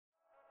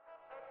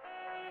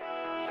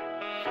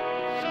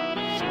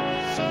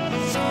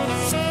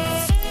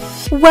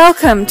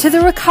Welcome to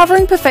The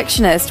Recovering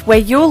Perfectionist, where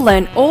you'll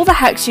learn all the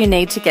hacks you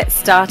need to get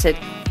started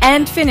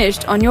and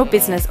finished on your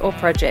business or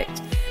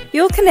project.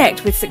 You'll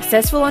connect with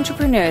successful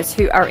entrepreneurs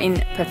who are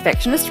in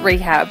perfectionist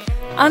rehab,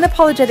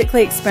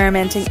 unapologetically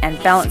experimenting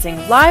and balancing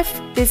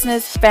life,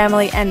 business,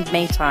 family, and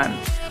me time.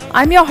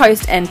 I'm your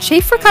host and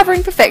Chief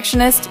Recovering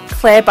Perfectionist,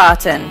 Claire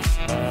Barton.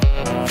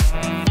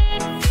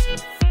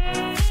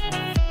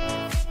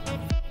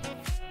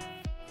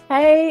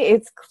 Hey,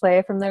 it's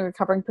Claire from The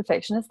Recovering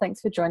Perfectionist. Thanks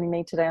for joining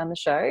me today on the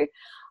show.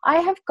 I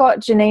have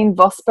got Janeen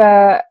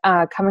Vosper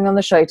coming on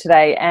the show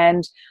today,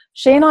 and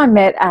she and I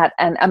met at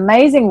an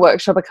amazing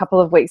workshop a couple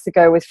of weeks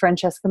ago with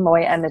Francesca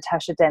Moy and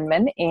Natasha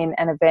Denman in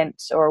an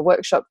event or a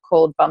workshop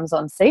called Bums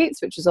on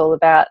Seats, which is all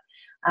about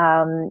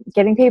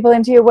getting people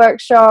into your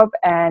workshop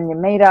and your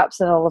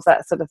meetups and all of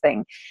that sort of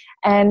thing.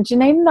 And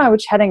Janeen and I were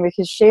chatting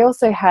because she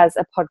also has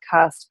a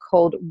podcast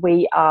called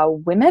We Are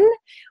Women,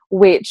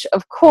 which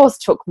of course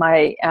took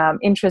my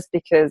interest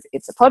because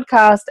it's a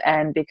podcast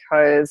and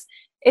because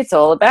it's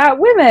all about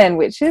women,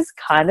 which is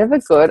kind of a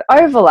good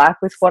overlap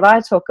with what I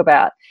talk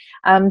about.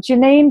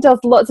 Janeen does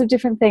lots of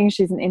different things.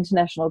 She's an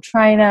international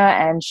trainer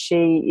and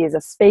she is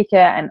a speaker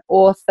and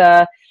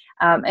author.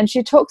 And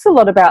she talks a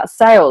lot about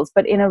sales,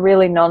 but in a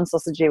really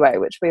non-sausagey way,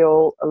 which we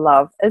all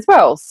love as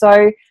well.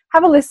 So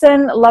have a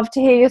listen, love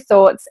to hear your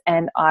thoughts,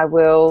 and I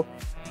will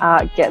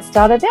get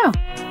started now.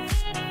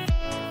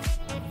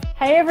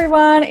 Hey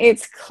everyone,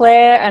 it's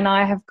Claire and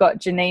I have got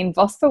Janeen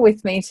Vosper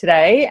with me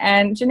today.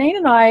 And Janeen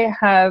and I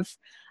have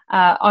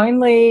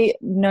only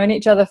known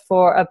each other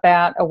for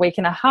about a week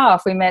and a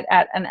half. We met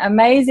at an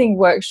amazing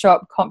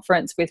workshop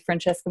conference with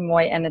Francesca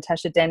Moy and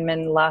Natasha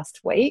Denman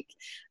last week,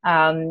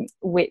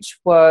 which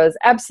was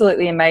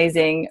absolutely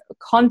amazing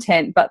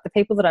content, but the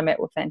people that I met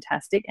were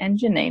fantastic, and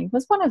Janeen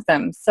was one of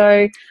them.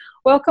 So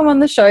welcome on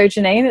the show,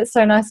 Janeen. It's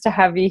so nice to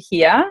have you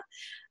here.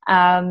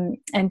 And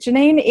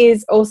Janeen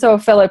is also a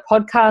fellow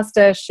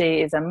podcaster. She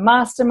is a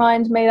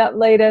mastermind meetup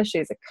leader.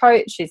 She's a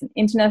coach. She's an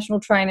international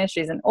trainer.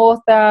 She's an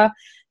author.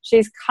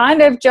 She's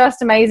kind of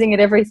just amazing at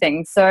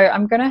everything. So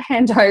I'm going to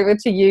hand over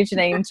to you,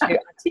 Janeen, to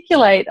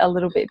articulate a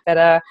little bit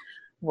better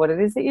what it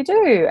is that you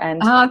do.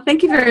 And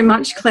thank you very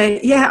much, Claire.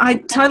 Yeah, I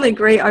totally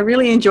agree. I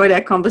really enjoyed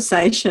our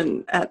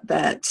conversation at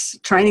that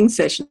training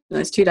session,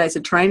 those 2 days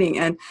of training.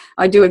 And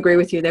I do agree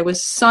with you. There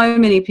was so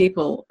many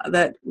people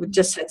that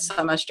just had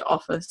so much to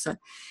offer. So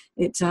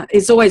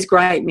it's always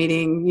great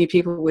meeting new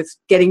people with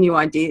getting new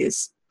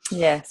ideas.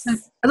 Yes. So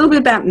a little bit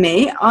about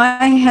me.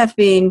 I have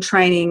been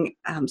training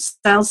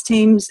sales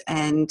teams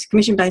and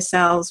commission-based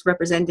sales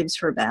representatives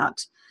for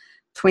about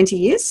 20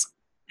 years.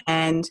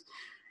 And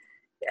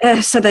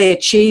so they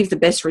achieve the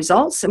best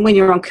results. And when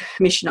you're on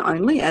commission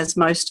only, as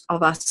most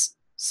of us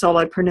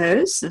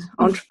solopreneurs,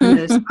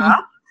 entrepreneurs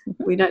are,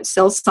 we don't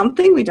sell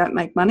something, we don't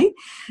make money,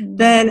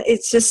 then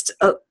it's just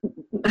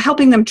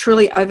helping them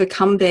truly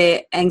overcome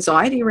their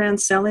anxiety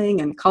around selling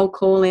and cold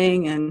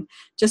calling and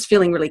just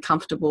feeling really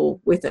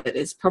comfortable with it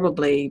is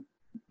probably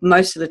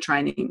most of the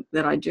training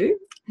that I do.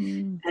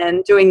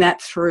 And doing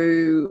that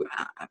through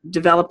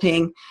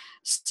developing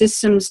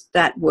systems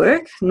that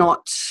work,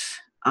 not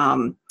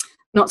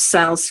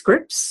sales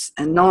scripts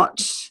and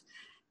not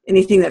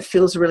anything that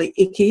feels really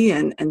icky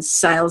and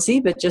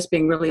salesy, but just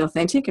being really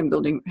authentic and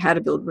building how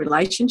to build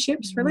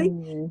relationships really.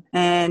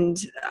 And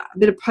a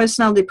bit of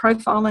personality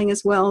profiling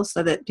as well,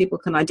 so that people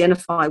can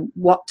identify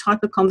what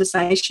type of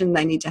conversation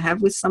they need to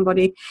have with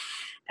somebody.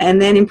 And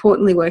then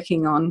importantly,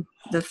 working on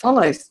the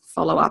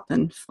follow up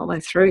and follow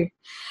through.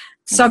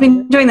 So I've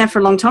been doing that for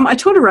a long time. I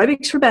taught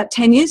aerobics for about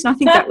 10 years, and I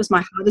think that was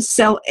my hardest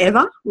sell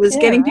ever, was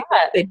getting people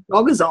their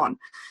joggers on.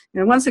 You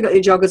know, once they got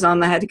their joggers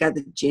on, they had to go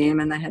to the gym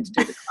and they had to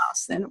do the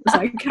class. Then it was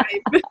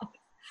okay.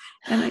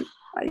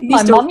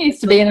 My mum used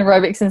to be an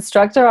aerobics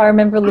instructor. I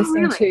remember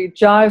listening to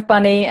Jive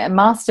Bunny and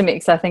Master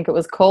Mix, I think it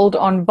was called,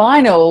 on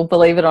vinyl,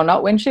 believe it or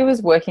not, when she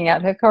was working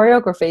out her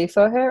choreography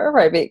for her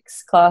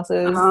aerobics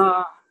classes.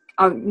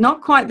 I'm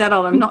not quite that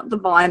old. I'm not the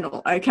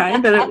vinyl, okay?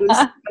 But it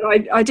was.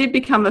 I did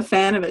become a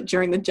fan of it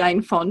during the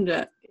Jane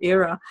Fonda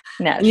era.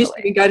 Naturally. I used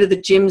to go to the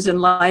gyms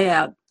and lay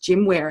out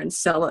gym wear and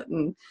sell it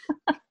and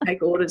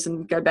take orders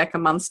and go back a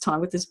month's time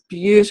with this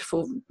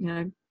beautiful,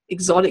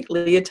 exotic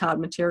leotard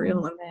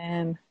material.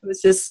 And it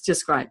was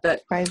just great.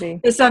 But crazy.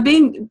 So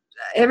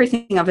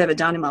everything I've ever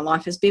done in my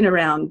life has been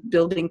around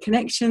building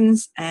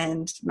connections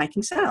and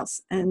making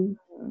sales and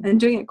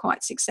doing it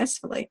quite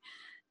successful.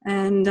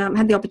 And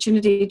had the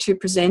opportunity to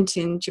present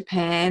in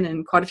Japan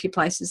and quite a few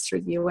places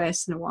through the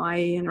US and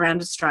Hawaii and around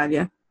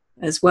Australia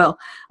as well,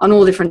 on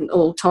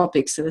all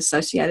topics that are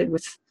associated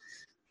with,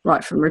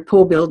 right from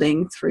rapport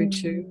building through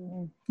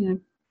to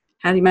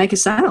how do you make a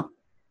sale.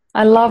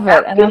 I love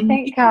it.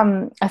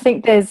 And I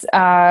think there's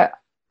a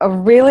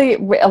really,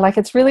 like,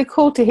 it's really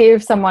cool to hear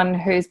of someone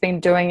who's been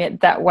doing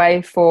it that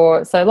way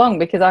for so long,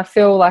 because I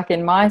feel like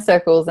in my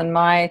circles and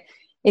my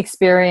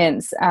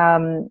experience,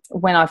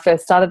 when I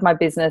first started my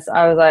business,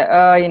 I was like,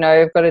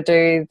 I've got to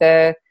do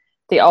the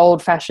the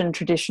old-fashioned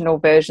traditional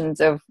versions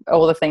of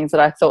all the things that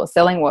I thought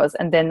selling was.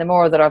 And then the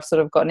more that I've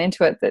sort of gotten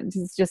into it, that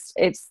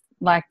it's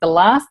like the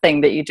last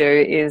thing that you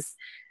do is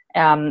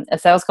a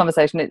sales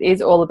conversation. It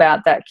is all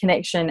about that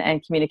connection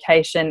and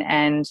communication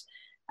and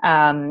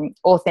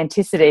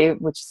authenticity,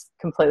 which is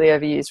a completely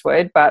overused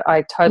word, but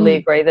I totally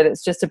agree that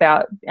it's just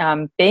about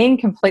being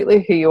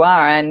completely who you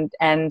are,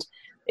 and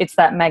it's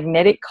that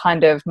magnetic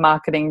kind of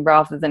marketing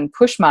rather than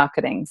push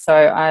marketing. So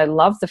I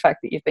love the fact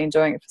that you've been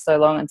doing it for so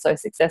long and so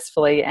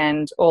successfully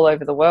and all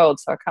over the world.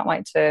 So I can't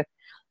wait to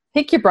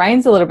pick your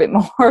brains a little bit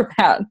more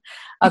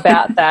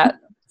about that.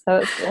 So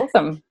it's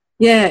awesome.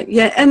 Yeah,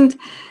 and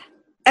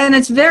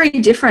it's very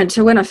different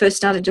to when I first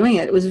started doing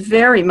it. It was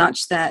very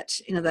much that,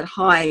 that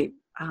high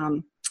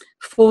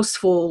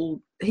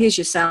forceful, here's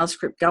your sales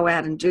script, go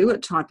out and do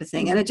it type of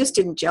thing. And it just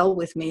didn't gel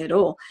with me at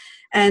all.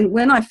 And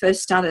when I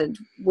first started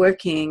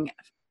working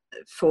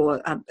for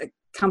a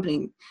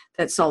company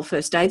that sold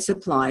first aid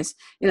supplies,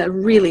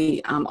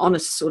 really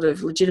honest, sort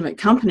of legitimate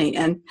company,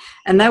 and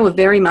they were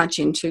very much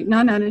into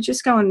no,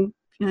 just go and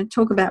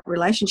talk about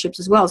relationships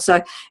as well.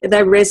 So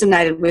they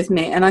resonated with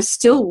me, and I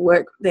still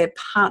work there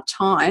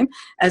part-time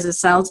as a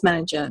sales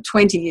manager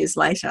 20 years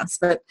later,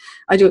 but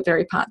I do it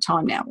very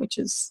part-time now, which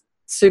is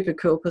super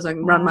cool because I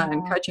can run my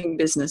own coaching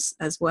business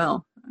as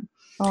well.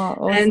 Oh,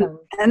 awesome.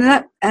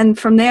 And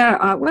from there,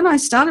 when I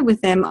started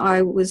with them,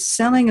 I was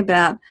selling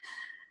about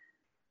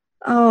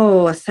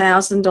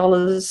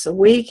 $1,000 a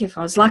week if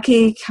I was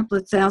lucky, a couple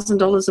of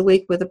 $1,000 a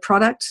week with a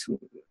product.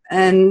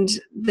 And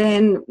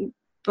then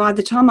by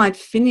the time I'd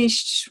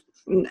finished,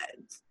 it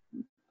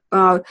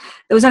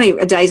was only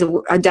a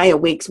day a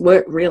week's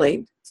work,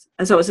 really.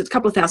 And so it was a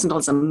couple of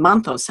 $1,000s a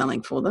month I was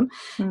selling for them.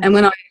 And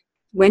when I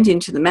went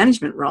into the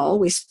management role,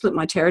 we split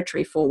my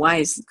territory 4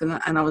 ways,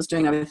 and I was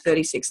doing over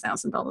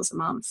 $36,000 a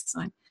month.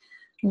 So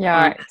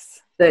yeah,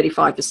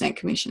 35%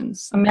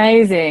 commissions.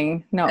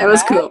 Amazing. That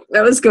was cool.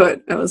 That was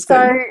good.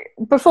 So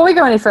before we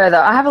go any further,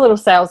 I have a little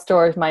sales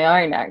story of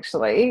my own,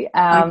 actually.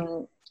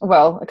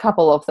 Well, a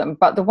couple of them,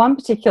 but the one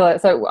particular,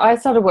 so I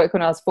started work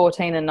when I was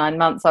 14 and 9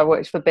 months. I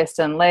worked for Best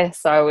and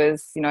Less. I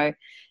was,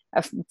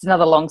 it's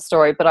another long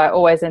story, but I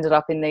always ended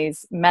up in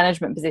these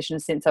management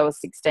positions since I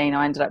was 16.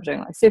 I ended up doing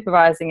like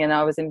supervising, and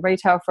I was in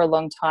retail for a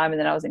long time, and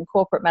then I was in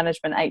corporate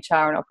management,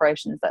 HR and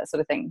operations, that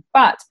sort of thing.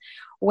 But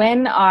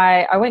when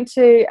I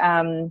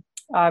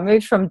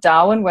moved from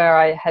Darwin, where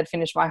I had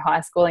finished my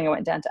high schooling. I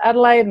went down to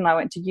Adelaide and I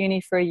went to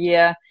uni for a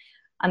year.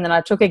 And then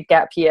I took a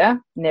gap year,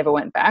 never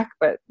went back,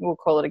 but we'll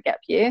call it a gap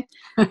year.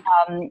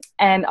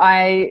 And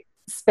I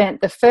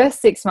spent the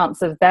first 6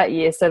 months of that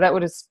year, so that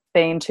would have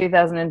been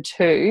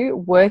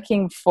 2002,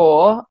 working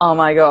for, oh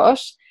my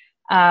gosh,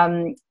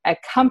 a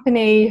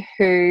company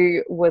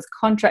who was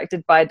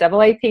contracted by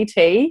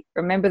AAPT.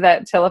 Remember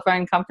that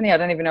telephone company? I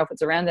don't even know if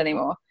it's around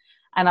anymore.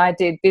 And I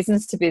did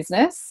business to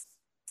business.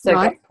 So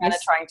kind of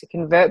trying to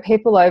convert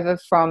people over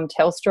from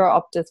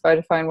Telstra, Optus,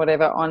 Vodafone,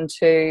 whatever,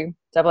 onto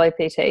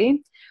AAPT.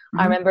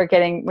 I remember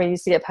we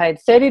used to get paid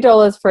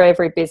 $30 for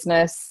every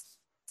business,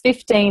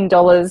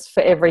 $15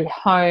 for every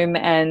home,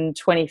 and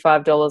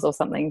 $25 or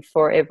something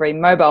for every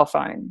mobile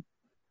phone.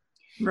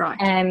 Right.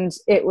 And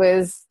it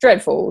was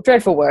dreadful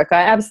work.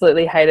 I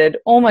absolutely hated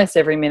almost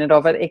every minute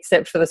of it,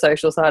 except for the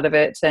social side of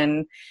it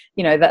and,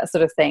 that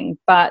sort of thing.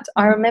 But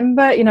I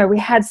remember, we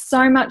had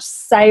so much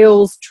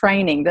sales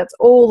training. That's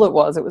all it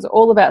was. It was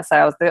all about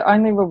sales. The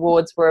only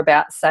rewards were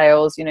about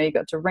sales. You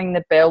got to ring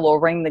the bell or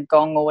ring the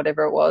gong or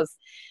whatever it was.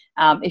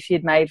 If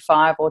you'd made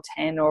 5 or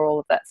 10 or all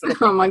of that sort of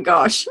thing. Oh my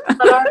gosh.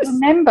 But I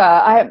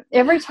remember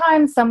every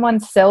time someone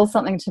sells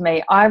something to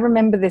me, I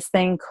remember this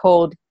thing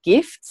called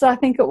GIFTS, I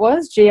think it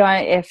was,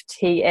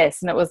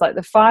 GIFTS. And it was like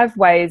the 5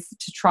 ways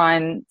to try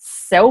and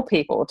sell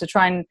people, to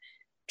try and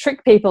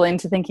trick people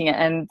into thinking it.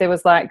 And there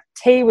was like,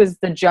 T was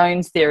the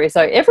Jones theory.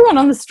 So everyone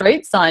on the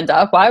street signed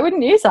up. Why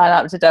wouldn't you sign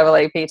up to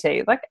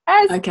AAPT? Like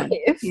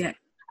if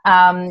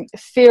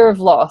fear of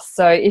loss.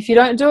 So if you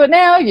don't do it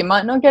now, you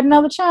might not get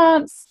another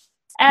chance.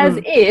 As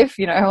if,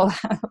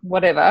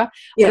 whatever,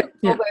 all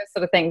those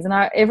sort of things. And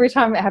every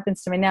time it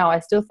happens to me now, I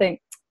still think,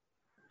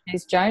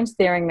 is Jones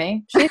theoring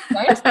me? She's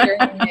Jones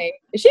theoring me.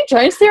 Is she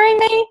Jones theoring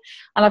me?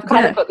 And I've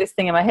kind of got this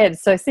thing in my head.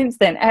 So since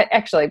then,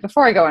 actually,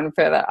 before I go any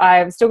further,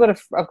 I've got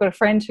a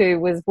friend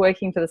who was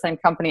working for the same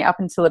company up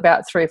until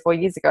about 3 or 4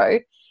 years ago.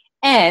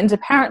 And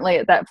apparently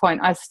at that point,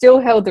 I still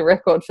held the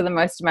record for the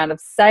most amount of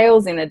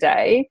sales in a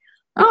day.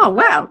 Oh,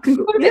 wow. I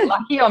got a bit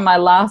lucky. On my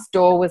last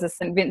door was a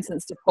St.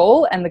 Vincent's de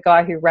Paul, and the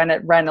guy who ran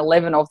it ran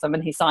 11 of them,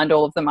 and he signed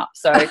all of them up.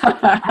 So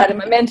I had a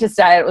momentous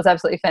day. It was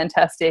absolutely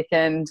fantastic,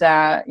 and,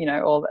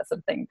 all that sort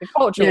of thing. The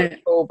culture was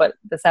cool, but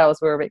the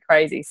sales were a bit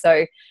crazy.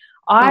 So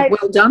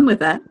well done with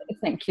that.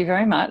 Thank you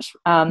very much.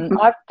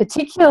 I've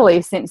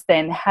particularly since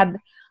then had,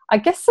 I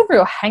guess, some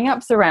real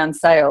hang-ups around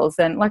sales.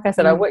 And like I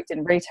said, I worked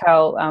in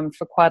retail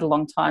for quite a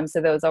long time.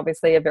 So there was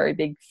obviously a very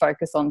big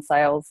focus on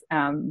sales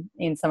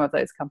in some of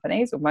those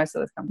companies, or most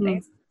of those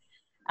companies.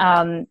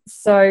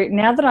 So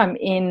now that I'm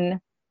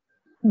in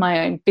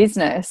my own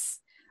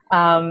business,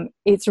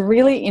 it's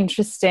really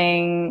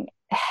interesting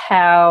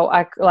how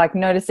I like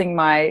noticing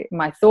my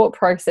thought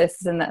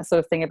processes and that sort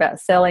of thing about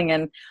selling.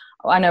 And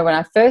I know when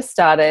I first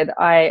started,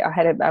 I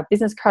had a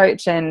business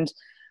coach, and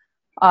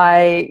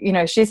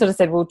she sort of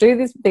said, we'll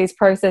do these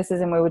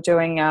processes, and we were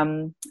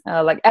doing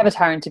like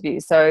avatar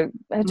interviews. So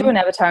I do an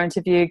avatar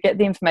interview, get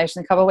the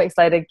information, a couple of weeks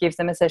later, give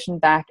them a session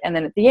back, and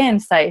then at the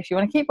end say, if you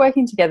want to keep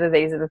working together,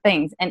 these are the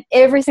things. And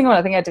every single one,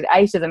 I think I did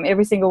 8 of them,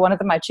 every single one of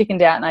them I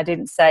chickened out and I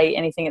didn't say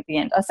anything at the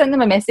end. I sent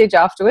them a message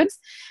afterwards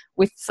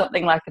with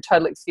something like a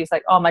total excuse,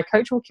 like, oh, my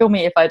coach will kill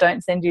me if I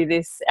don't send you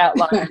this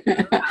outline.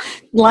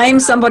 Blame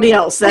somebody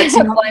else. That's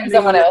blame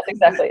someone else,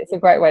 exactly. It's a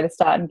great way to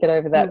start and get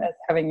over that as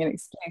having an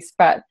excuse.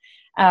 But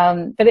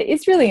it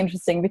is really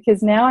interesting,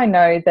 because now I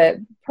know that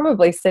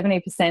probably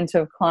 70%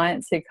 of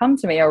clients who come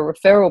to me are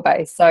referral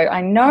based. So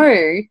I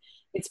know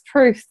it's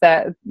proof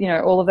that,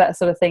 all of that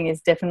sort of thing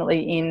is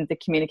definitely in the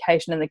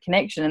communication and the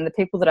connection, and the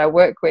people that I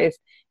work with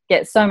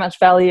get so much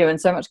value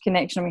and so much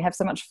connection. We have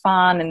so much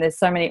fun, and there's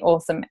so many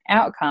awesome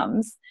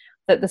outcomes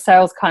that the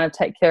sales kind of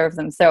take care of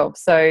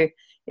themselves. So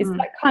is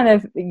that kind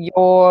of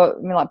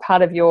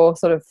part of your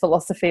sort of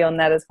philosophy on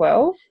that as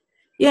well?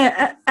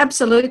 Yeah,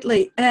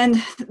 absolutely.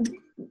 And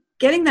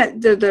getting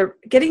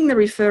getting the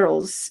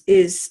referrals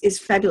is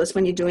fabulous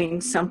when you're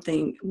doing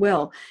something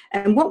well.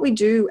 And what we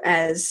do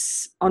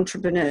as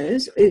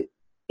entrepreneurs,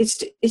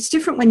 it's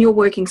different when you're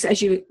working,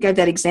 as you gave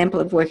that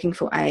example of working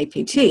for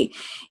AAPT,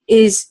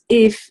 is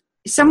if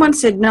someone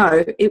said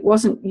no, it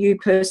wasn't you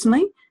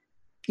personally,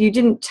 you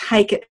didn't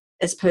take it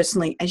as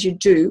personally as you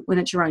do when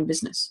it's your own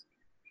business.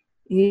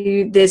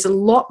 There's a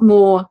lot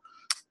more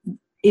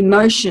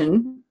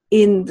emotion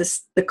in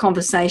the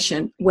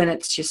conversation when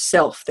it's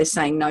yourself they're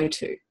saying no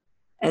to,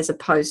 as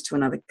opposed to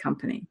another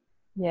company.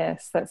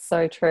 Yes, that's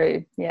so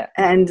true. Yeah.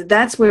 And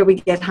that's where we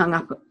get hung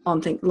up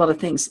on a lot of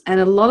things. And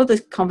a lot of the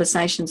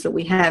conversations that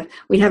we have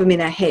them in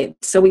our head.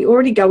 So we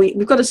already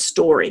we've got a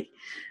story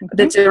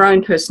that's our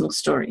own personal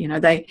story.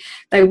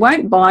 They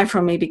won't buy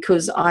from me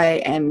because I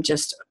am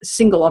just a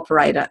single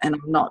operator and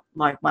I'm not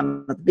like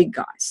one of the big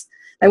guys.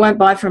 They won't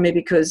buy from me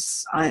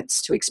because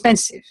it's too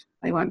expensive.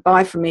 They won't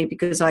buy from me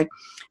because I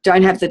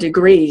don't have the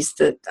degrees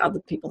that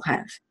other people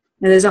have.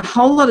 Now, there's a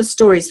whole lot of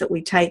stories that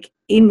we take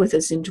in with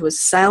us into a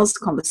sales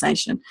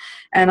conversation,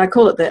 and I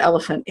call it the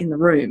elephant in the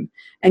room.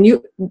 And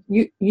you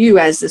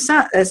as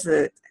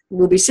the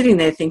will be sitting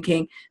there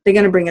thinking, they're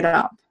going to bring it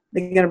up,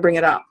 they're going to bring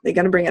it up, they're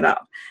going to bring it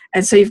up,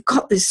 and so you've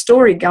got this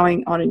story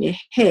going on in your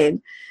head,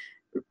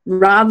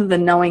 rather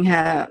than knowing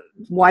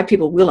why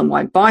people will and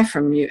won't buy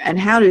from you, and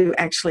how to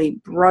actually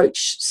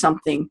broach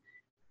something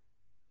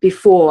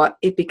before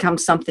it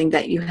becomes something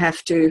that you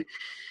have to.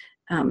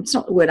 It's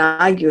not the word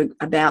argue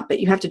about,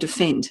 but you have to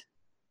defend.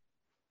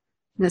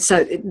 And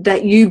so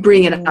that you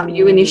bring it up,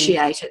 you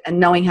initiate it, and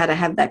knowing how to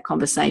have that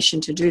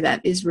conversation to do that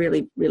is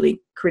really,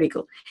 really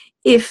critical.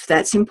 If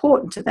that's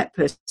important to that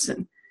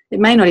person, it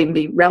may not even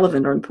be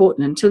relevant or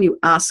important until you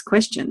ask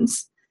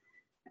questions,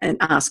 and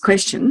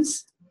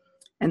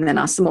then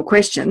ask some more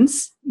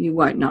questions, you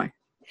won't know.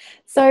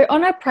 So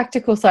on a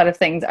practical side of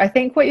things, I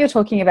think what you're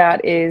talking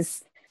about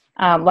is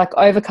like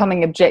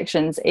overcoming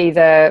objections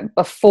either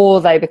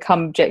before they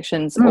become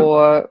objections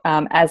or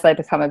as they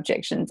become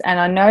objections. And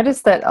I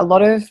noticed that a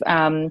lot of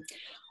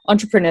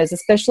entrepreneurs,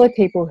 especially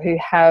people who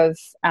have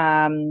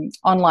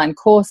online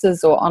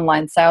courses or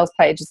online sales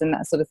pages and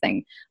that sort of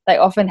thing, they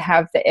often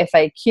have the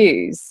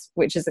FAQs,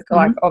 which is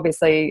like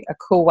obviously a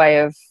cool way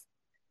of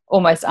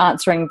almost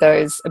answering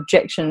those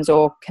objections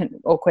or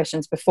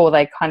questions before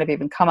they kind of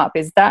even come up.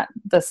 Is that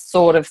the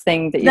sort of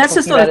thing that you're That's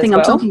the talking sort about of thing as I'm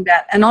well? talking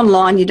about. And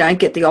online, you don't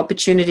get the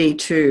opportunity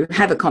to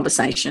have a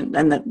conversation.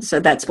 And so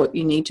that's what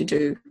you need to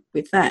do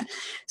with that.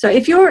 So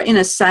if you're in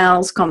a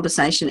sales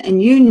conversation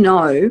and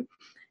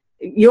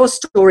your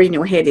story in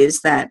your head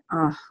is that,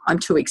 oh, I'm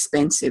too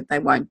expensive, they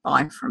won't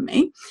buy from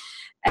me.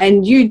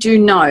 And you do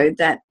know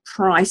that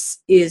price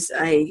is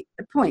a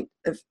point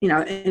of,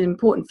 an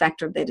important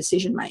factor of their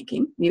decision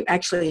making. You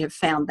actually have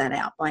found that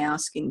out by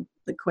asking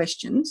the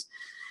questions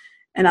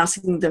and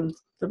asking them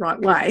the right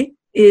way.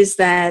 Is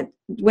that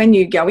when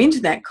you go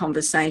into that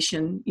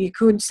conversation, you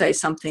could say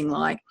something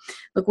like,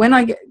 look, when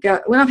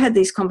I've had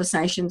these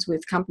conversations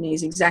with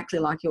companies exactly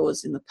like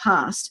yours in the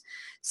past,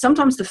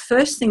 sometimes the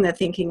first thing they're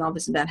thinking of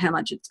is about how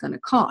much it's going to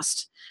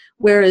cost.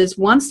 Whereas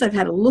once they've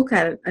had a look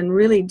at it and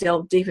really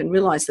delved deep and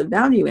realised the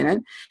value in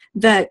it,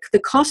 that the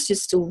cost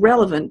is still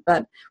relevant,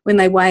 but when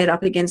they weigh it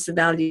up against the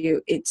value,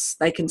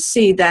 they can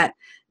see that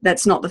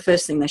that's not the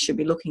first thing they should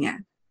be looking at.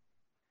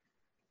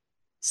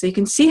 So you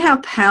can see how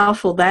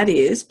powerful that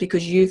is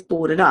because you've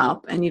brought it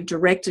up and you've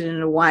directed it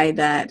in a way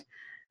that,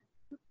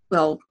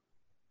 well,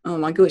 oh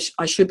my gosh,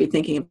 I should be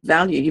thinking of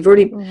value. You've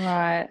already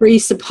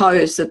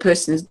presupposed the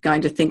person is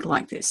going to think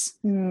like this.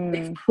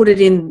 They've put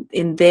it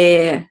in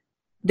their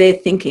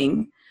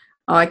thinking.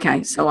 Oh,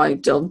 okay, so I'll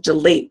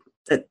delete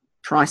that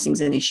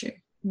pricing's an issue.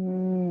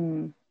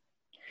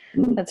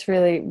 That's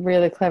really,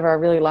 really clever. I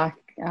really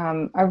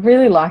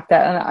like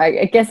that, and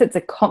I guess it's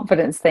a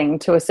confidence thing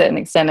to a certain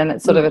extent, and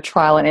it's sort of a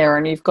trial and error,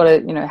 and you've got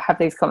to have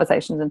these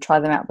conversations and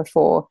try them out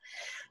before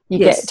you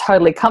Yes. get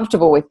totally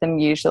comfortable with them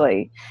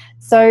usually.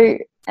 So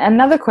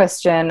another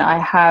question I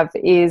have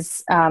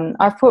is,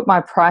 I've put my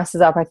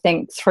prices up, I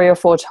think 3 or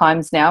 4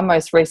 times now,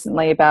 most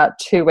recently about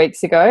 2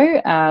 weeks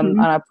ago.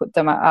 And I put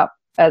them up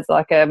as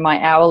like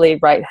my hourly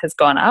rate has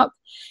gone up.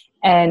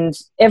 And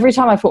every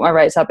time I put my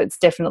rates up, it's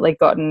definitely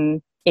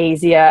gotten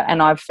easier,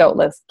 and I've felt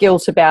less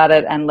guilt about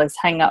it and less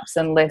hang-ups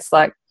and less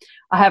like,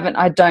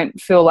 I don't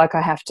feel like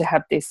I have to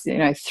have this,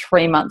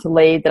 3-month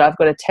lead that I've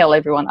got to tell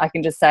everyone. I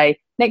can just say,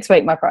 next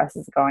week my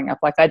prices are going up.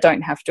 Like, I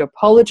don't have to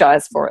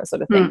apologize for it,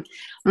 sort of thing.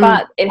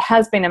 But it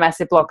has been a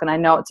massive block, and I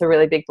know it's a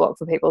really big block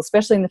for people,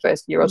 especially in the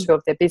first year or two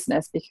of their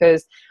business,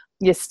 because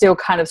you're still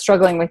kind of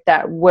struggling with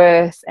that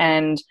worth,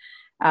 and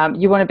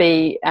you want to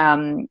be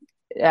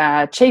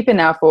cheap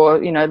enough or,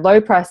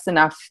 low priced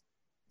enough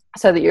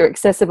so that you're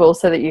accessible,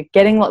 so that you're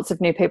getting lots of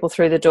new people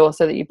through the door,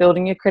 so that you're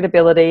building your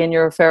credibility and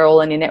your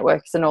referral and your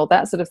networks and all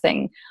that sort of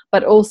thing.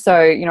 But also,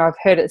 I've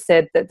heard it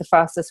said that the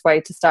fastest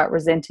way to start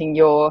resenting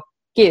your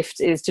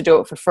gift is to do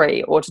it for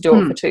free or to do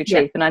it for too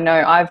cheap. And I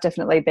know I've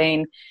definitely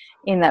been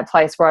in that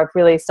place where I've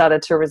really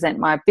started to resent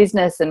my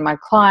business and my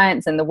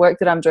clients and the work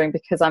that I'm doing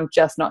because I'm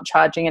just not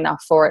charging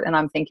enough for it. And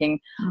I'm thinking,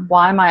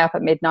 why am I up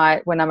at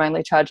midnight when I'm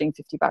only charging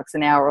 $50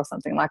 an hour or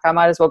something? Like, I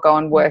might as well go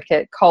and work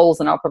at Coles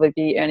and I'll probably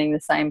be earning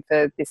the same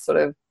for this sort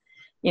of,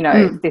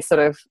 this sort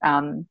of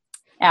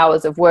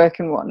hours of work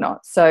and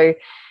whatnot. So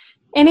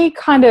any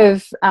kind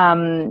of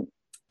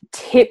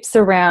tips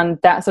around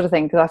that sort of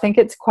thing, because I think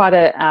it's quite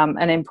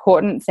an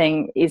important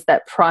thing, is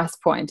that price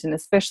point, and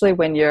especially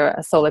when you're a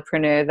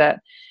solopreneur,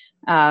 that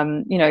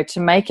to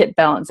make it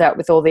balance out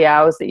with all the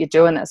hours that you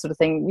do and that sort of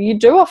thing, you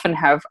do often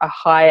have a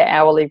higher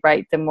hourly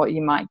rate than what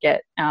you might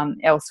get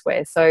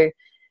elsewhere. So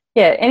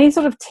yeah, any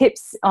sort of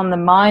tips on the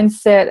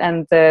mindset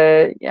and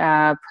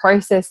the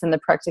process and the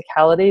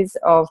practicalities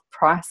of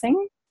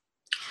pricing?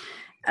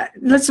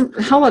 That's a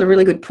whole lot of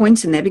really good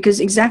points in there, because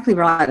exactly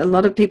right. A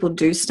lot of people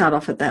do start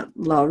off at that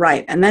lower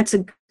rate, and that's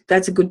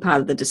a good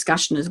part of the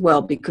discussion as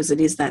well, because it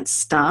is that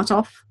start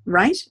off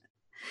rate.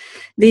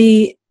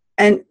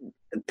 And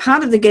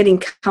part of the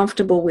getting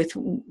comfortable with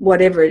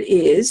whatever it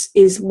is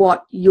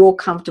what you're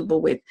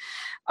comfortable with.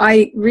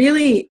 I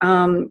really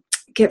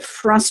get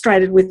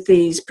frustrated with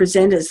these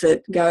presenters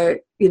that go,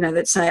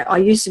 that say, I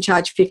used to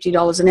charge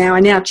 $50 an hour, I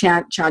now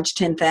charge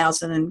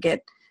 $10,000 and get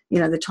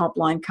the top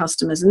line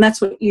customers, and that's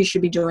what you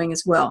should be doing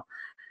as well.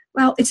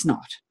 Well, it's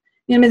not.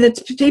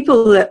 The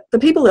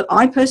people that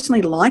I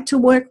personally like to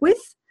work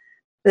with,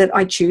 that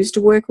I choose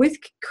to work with,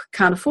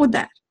 can't afford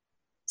that.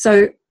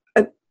 So,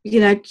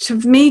 to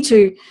me,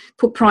 to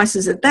put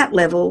prices at that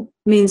level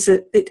means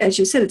that, as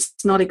you said, it's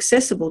not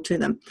accessible to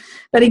them.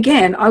 But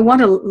again, I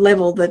want a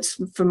level that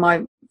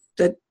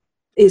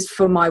is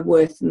for my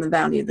worth and the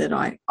value that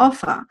I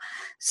offer.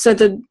 So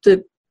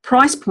the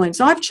price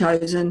points I've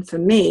chosen for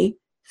me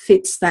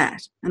fits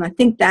that, and I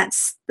think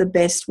that's the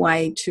best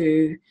way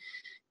to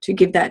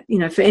give that.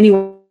 For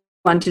anyone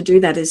to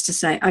do that is to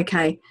say,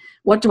 okay,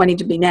 what do I need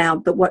to be now?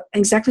 But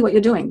exactly what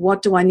you're doing.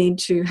 What do I need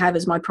to have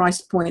as my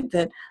price point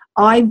that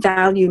I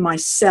value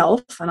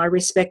myself and I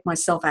respect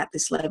myself at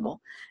this level?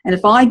 And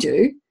if I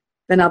do,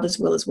 then others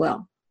will as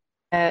well.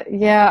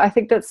 Yeah, I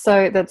think that's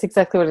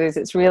exactly what it is.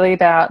 It's really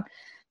about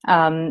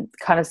kind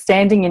of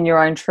standing in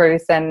your own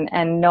truth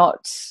and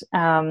not,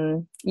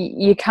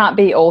 you can't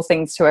be all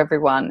things to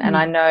everyone. And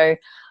I know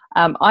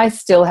I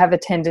still have a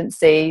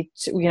tendency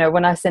to,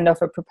 when I send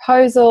off a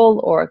proposal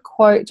or a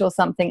quote or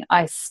something,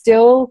 I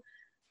still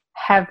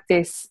have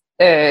this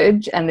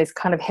urge and this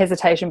kind of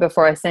hesitation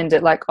before I send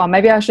it, like, oh,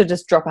 maybe I should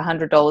just drop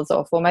 $100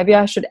 off, or maybe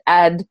I should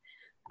add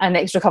an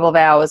extra couple of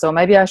hours, or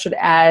maybe I should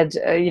add,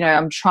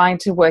 I'm trying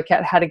to work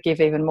out how to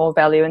give even more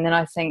value. And then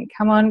I think,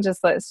 come on,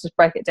 let's just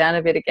break it down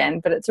a bit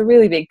again. But it's a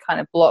really big kind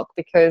of block,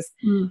 because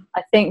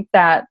I think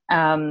that,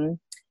 that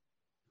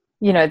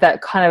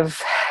kind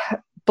of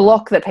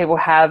block that people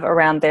have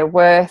around their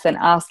worth and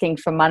asking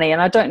for money.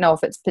 And I don't know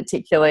if it's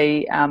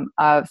particularly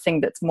a thing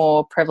that's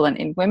more prevalent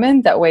in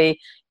women, that we,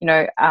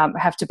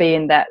 have to be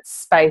in that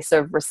space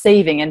of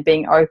receiving and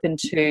being open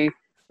to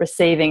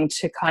receiving,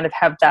 to kind of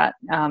have that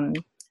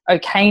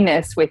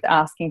okayness with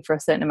asking for a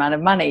certain amount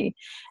of money.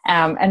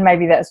 And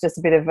maybe that's just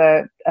a bit of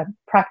a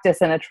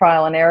practice and a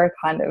trial and error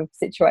kind of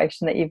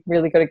situation, that you've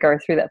really got to go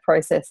through that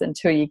process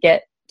until you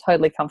get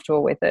totally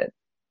comfortable with it.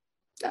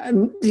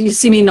 You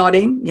see me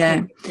nodding?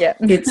 Yeah.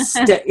 It's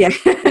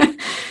yeah.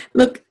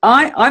 Look,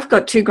 I've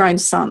got 2 grown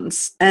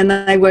sons, and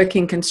they work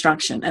in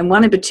construction, and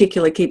one in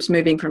particular keeps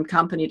moving from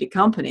company to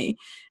company,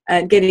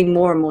 getting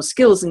more and more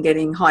skills and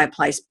getting higher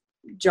placed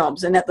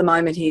jobs. And at the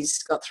moment,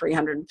 he's got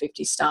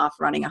 350 staff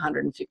running a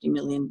 $150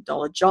 million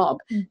job,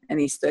 and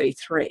he's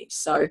 33.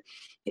 So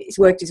he's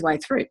worked his way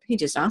through. He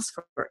just asked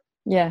for it.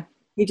 Yeah.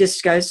 He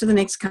just goes to the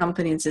next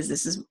company and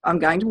says, I'm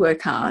going to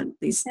work hard,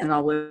 and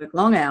I'll work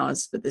long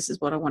hours, but this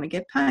is what I want to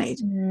get paid.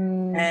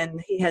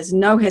 And he has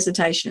no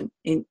hesitation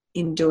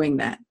in doing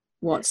that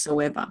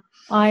whatsoever.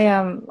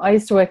 I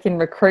used to work in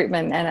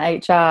recruitment and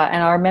HR,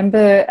 and I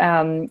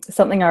remember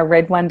something I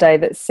read one day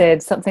that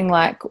said something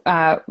like,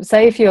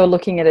 say if you're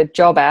looking at a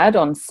job ad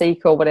on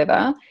Seek or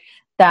whatever,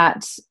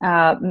 that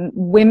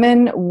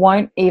women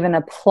won't even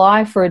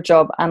apply for a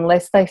job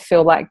unless they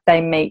feel like they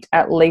meet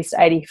at least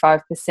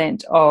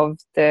 85% of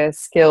the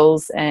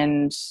skills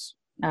and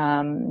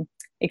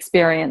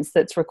experience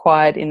that's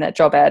required in that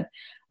job ad.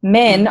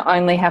 Men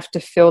only have to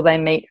feel they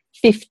meet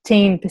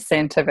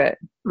 15% of it.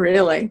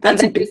 Really?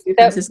 That's a big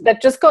difference.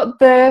 They've just got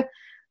the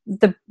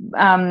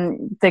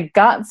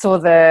guts or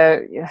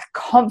the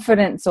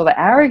confidence or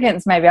the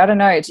arrogance, maybe, I don't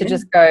know, to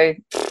just go,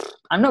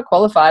 I'm not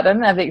qualified, I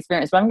don't have the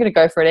experience, but I'm going to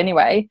go for it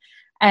anyway.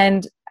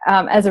 And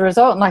as a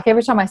result, like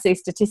every time I see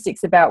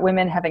statistics about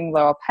women having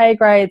lower pay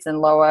grades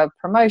and lower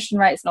promotion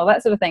rates and all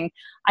that sort of thing,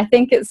 I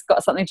think it's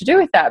got something to do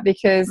with that,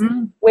 because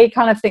we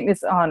kind of think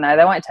this, oh no,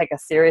 they won't take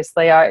us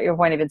seriously, I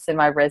won't even send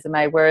my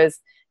resume. Whereas,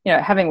 you know,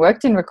 having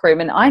worked in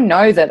recruitment, I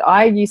know that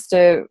I used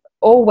to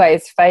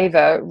always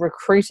favor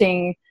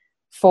recruiting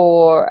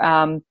for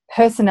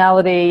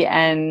personality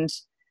and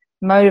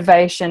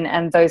motivation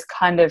and those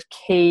kind of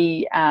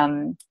key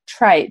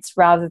traits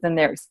rather than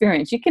their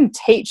experience. You can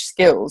teach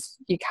skills.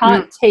 You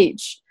can't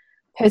teach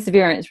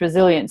perseverance,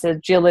 resilience,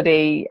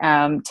 agility,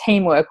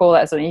 teamwork, all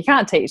that sort of. You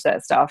can't teach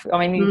that stuff.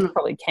 I mean, you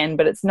probably can,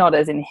 but it's not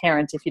as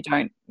inherent if you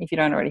don't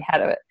already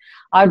have it.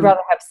 I'd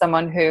rather have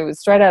someone who was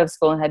straight out of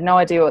school and had no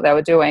idea what they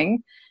were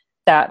doing,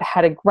 that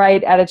had a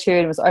great attitude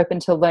and was open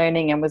to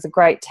learning and was a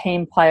great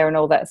team player and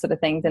all that sort of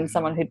thing, than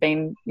someone who'd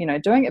been, you know,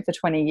 doing it for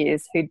 20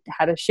 years who'd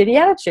had a shitty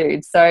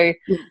attitude. So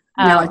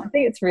I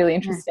think it's really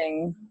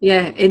interesting.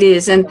 Yeah, it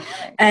is. And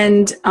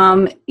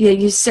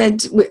you said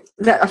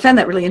that, I found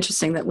that really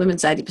interesting, that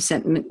women's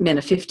 80%, men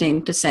are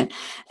 15%.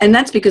 And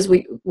that's because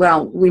we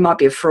might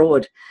be a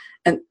fraud.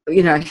 And,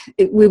 you know,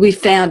 we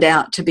found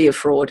out to be a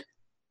fraud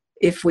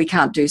if we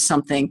can't do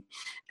something.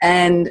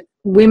 And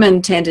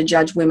women tend to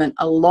judge women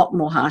a lot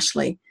more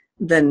harshly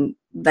than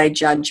they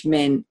judge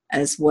men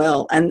as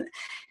well. And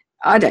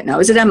I don't know,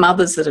 is it our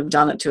mothers that have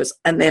done it to us,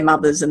 and their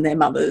mothers and their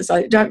mothers?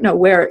 I don't know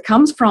where it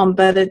comes from,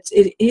 but it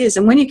is.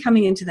 And when you're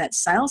coming into that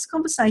sales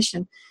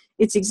conversation,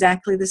 it's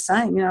exactly the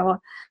same. You know,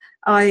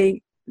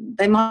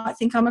 they might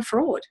think I'm a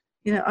fraud.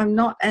 You know, I'm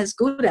not as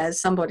good as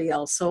somebody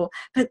else,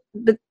 but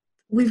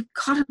we've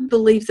got to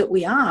believe that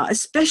we are,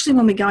 especially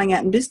when we're going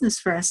out in business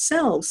for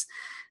ourselves,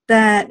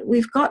 that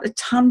we've got a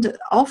ton to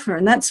offer.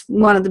 And that's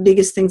one of the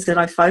biggest things that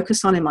I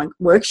focus on in my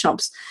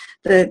workshops,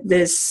 that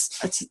there's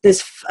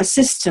a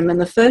system, and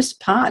the first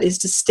part is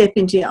to step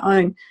into your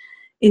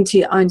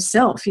own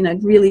self, you know,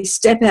 really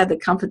step out of the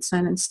comfort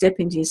zone and step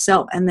into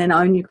yourself, and then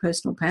own your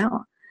personal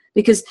power.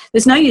 Because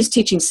there's no use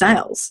teaching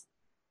sales.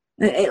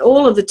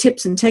 All of the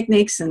tips and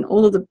techniques and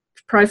all of the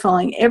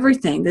profiling,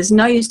 everything, there's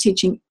no use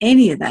teaching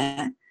any of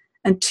that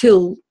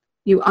until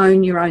you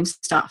own your own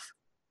stuff.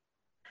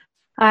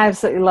 I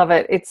absolutely love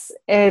it.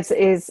 It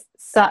is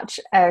such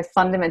a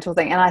fundamental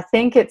thing. And I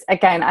think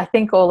I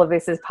think all of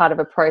this is part of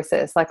a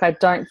process. Like, I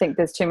don't think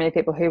there's too many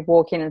people who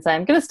walk in and say,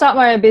 I'm going to start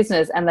my own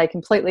business, and they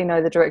completely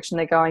know the direction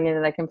they're going in,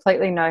 and they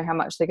completely know how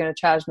much they're going to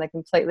charge, and they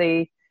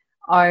completely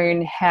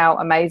own how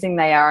amazing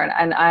they are.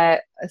 And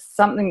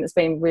something that's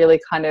been really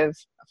kind of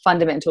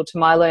fundamental to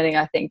my learning,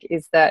 I think,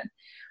 is that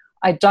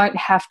I don't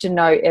have to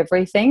know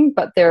everything,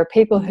 but there are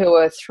people who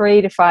are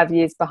 3 to 5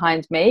 years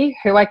behind me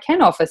who I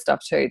can offer stuff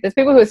to. There's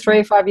people who are 3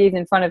 or 5 years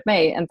in front of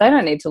me, and they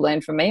don't need to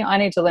learn from me. I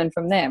need to learn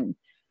from them.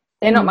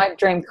 They're not my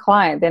dream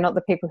client. They're not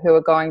the people who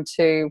are going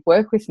to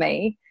work with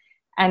me,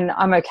 and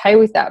I'm okay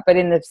with that. But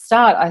in the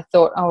start, I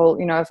thought, oh, well,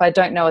 you know, if I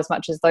don't know as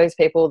much as those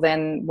people,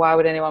 then why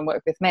would anyone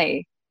work with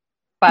me?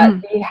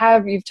 But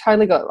you've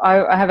totally got,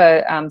 I have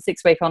a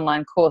 6-week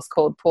online course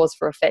called Pause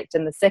for Effect.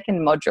 And the second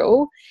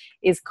module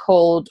is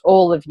called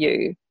All of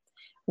You,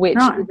 which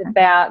is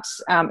about,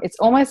 it's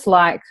almost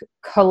like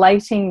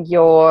collating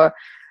your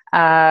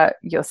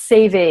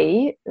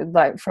CV,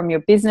 like from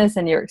your business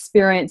and your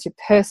experience, your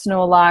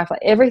personal life,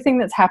 like everything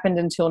that's happened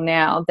until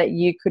now that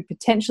you could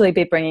potentially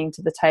be bringing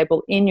to the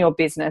table in your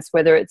business,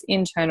 whether it's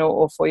internal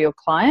or for your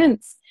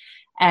clients,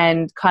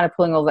 and kind of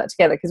pulling all that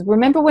together. Because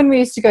remember when we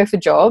used to go for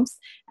jobs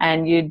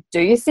and you'd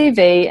do your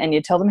CV and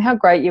you'd tell them how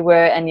great you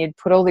were, and you'd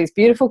put all these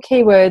beautiful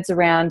keywords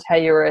around how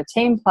you were a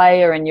team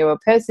player and you were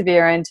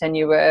perseverant and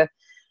you were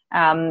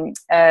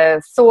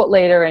a thought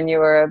leader and you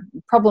were a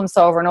problem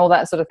solver and all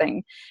that sort of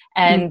thing.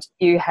 And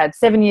you had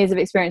 7 years of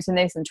experience in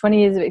this and 20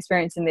 years of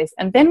experience in this.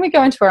 And then we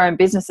go into our own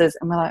businesses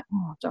and we're like,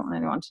 oh, I don't want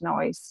anyone to know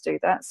I used to do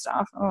that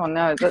stuff. Oh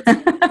no,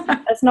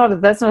 that's not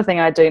a thing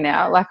I do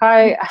now. Like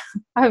I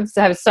have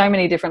so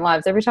many different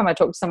lives. Every time I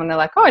talk to someone, they're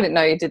like, oh, I didn't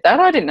know you did that.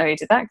 I didn't know you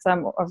did that,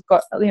 because I've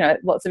got, you know,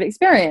 lots of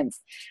experience.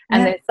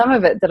 And there's some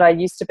of it that I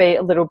used to be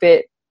a little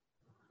bit,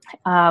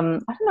 I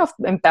don't know if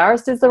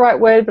embarrassed is the right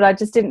word, but I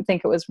just didn't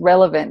think it was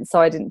relevant, so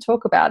I didn't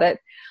talk about it.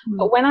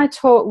 But when I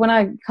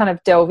kind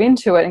of delve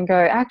into it and go,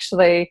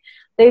 actually,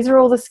 these are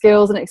all the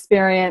skills and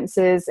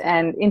experiences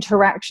and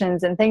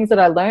interactions and things that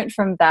I learned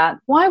from that,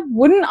 why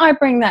wouldn't I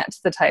bring that to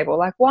the table?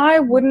 Like, why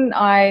wouldn't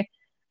I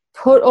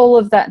put all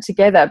of that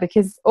together?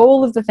 Because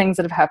all of the things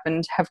that have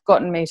happened have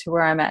gotten me to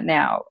where I'm at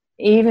now.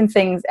 Even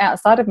things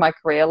outside of my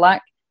career,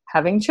 like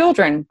having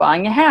children,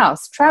 buying a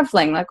house,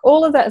 traveling, like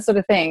all of that sort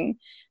of thing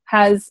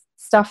has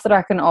stuff that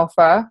I can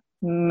offer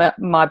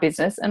my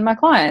business and my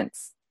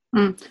clients.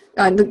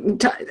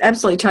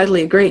 Absolutely,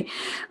 totally agree.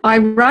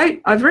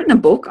 I've written a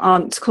book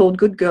on, it's called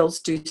Good Girls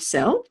Do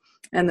Sell,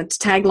 and the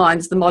tagline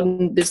is The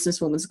Modern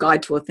Businesswoman's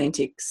Guide to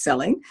Authentic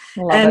Selling.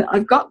 Love it.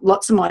 I've got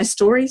lots of my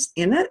stories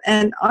in it,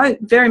 and I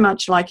very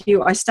much like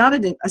you. I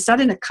started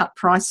in a cut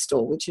price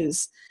store, which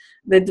is,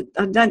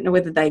 I don't know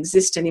whether they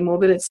exist anymore,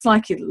 but it's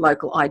like a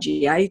local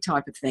IGA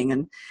type of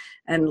thing,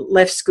 and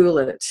left school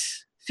at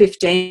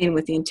 15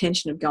 with the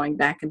intention of going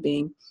back and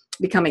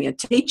becoming a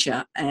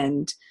teacher.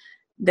 And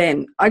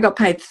then I got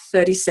paid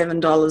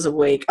 $37 a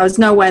week. I was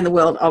no way in the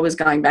world I was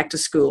going back to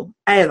school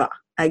ever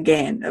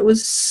again. It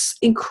was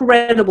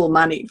incredible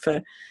money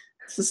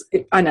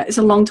I know it's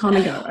a long time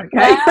ago.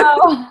 Okay.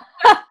 Wow.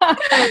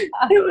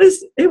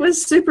 It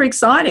was super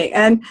exciting.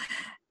 And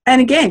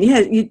again, yeah,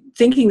 you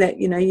thinking that,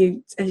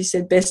 you, as you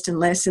said, best and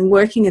less, and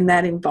working in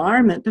that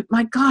environment. But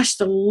my gosh,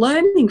 the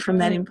learning from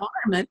that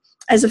environment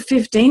as a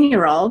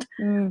 15-year-old,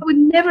 I would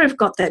never have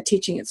got that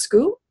teaching at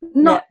school,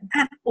 not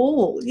at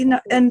all,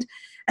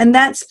 and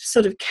that's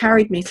sort of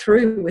carried me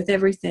through with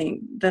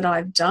everything that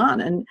I've done.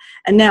 And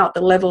now at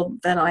the level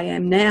that I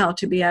am now,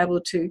 to be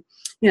able to,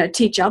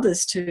 teach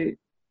others to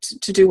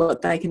do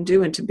what they can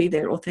do and to be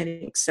their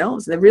authentic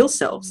selves, their real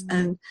selves.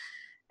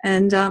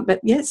 But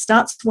yeah, it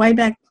starts way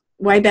back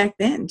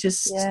then.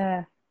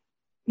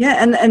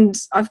 And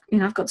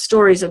I've got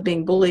stories of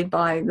being bullied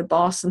by the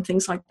boss and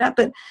things like that,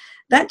 but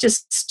that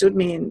just stood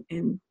me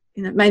in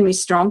made me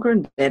stronger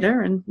and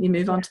better, and you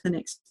move on to the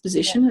next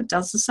position. It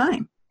does the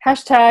same.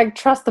 Hashtag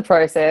trust the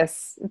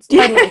process. It's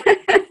totally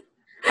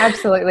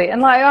absolutely.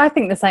 And I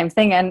think the same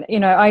thing. And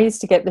I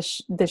used to get the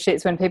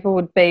shits when people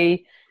would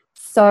be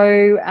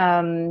so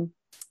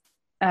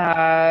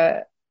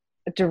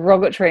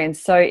derogatory and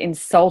so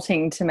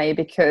insulting to me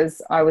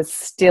because I was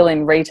still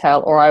in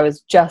retail, or I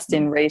was just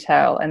in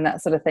retail, and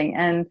that sort of thing.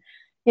 And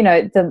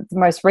the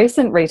most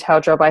recent retail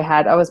job I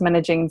had, I was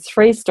managing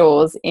 3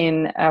 stores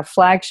in a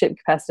flagship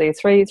capacity.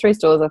 Three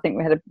stores. I think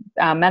we had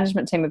a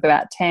management team of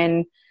about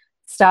 10,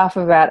 staff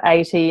of about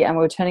 80, and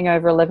we were turning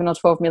over $11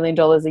 or $12 million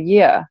a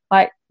year.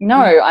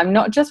 I'm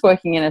not just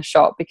working in a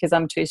shop because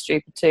I'm too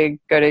stupid to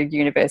go to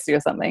university or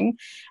something.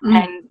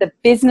 And the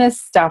business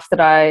stuff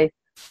that I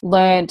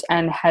learned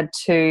and had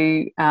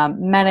to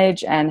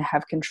manage and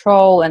have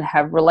control and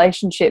have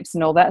relationships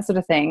and all that sort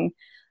of thing,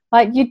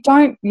 you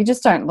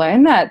just don't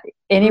learn that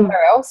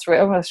anywhere else.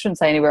 Well, I shouldn't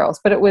say anywhere else,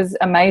 but it was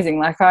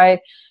amazing. I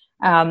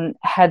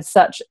had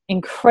such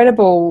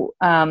incredible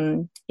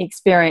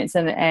experience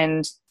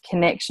and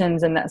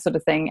connections and that sort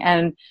of thing.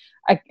 And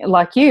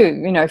like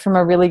from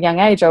a really young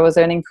age, I was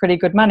earning pretty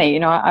good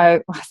money.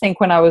 I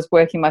think when I was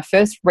working my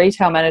first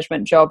retail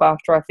management job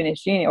after I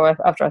finished uni, or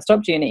after I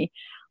stopped uni,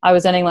 I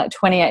was earning like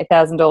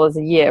 $28,000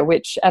 a year,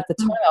 which at the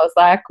time I was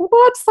like,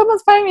 what?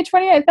 Someone's paying me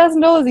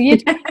 $28,000 a year?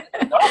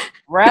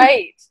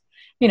 Great.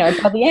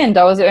 By the end,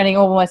 I was earning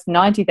almost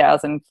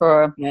 $90,000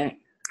 for, there.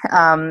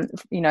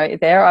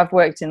 I've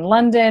worked in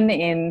London,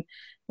 in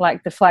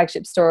the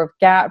flagship store of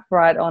Gap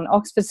right on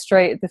Oxford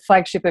Street, the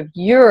flagship of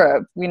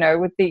Europe,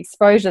 with the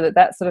exposure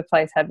that sort of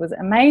place had was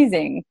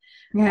amazing.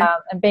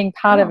 And being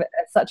part of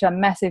such a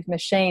massive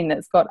machine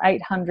that's got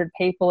 800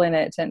 people in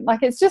it. And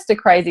it's just a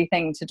crazy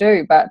thing to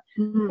do. But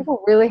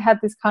people really had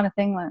this kind of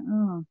thing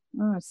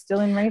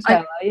still in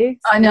retail, are you?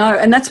 I know.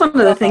 And that's one of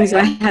the things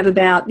I have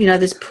about,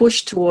 this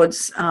push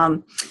towards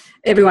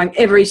everyone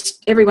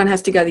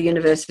has to go to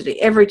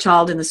university. Every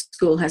child in the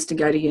school has to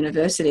go to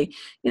university.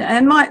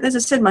 And as I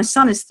said, my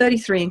son is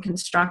 33 in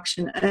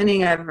construction,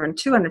 earning over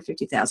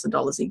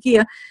 $250,000 a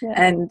year,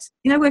 and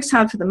works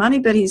hard for the money,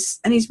 but he's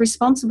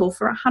responsible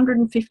for $150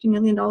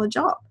 million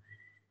job.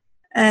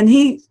 And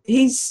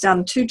he's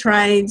done 2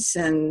 trades,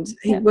 and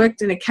he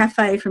worked in a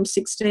cafe from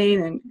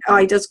 16, and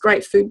he does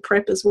great food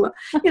prep as well.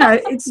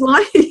 It's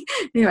like he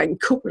can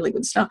cook really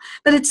good stuff,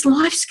 but it's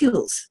life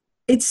skills.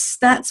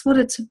 That's what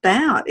it's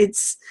about.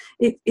 It's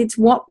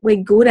what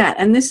we're good at.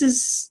 And this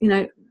is,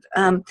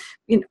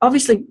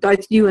 obviously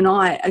both you and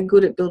I are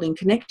good at building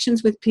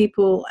connections with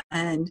people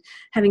and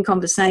having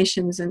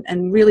conversations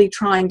and really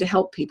trying to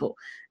help people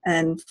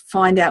and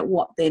find out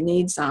what their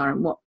needs are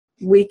and what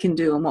we can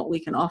do and what we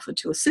can offer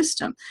to assist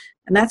them.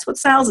 And that's what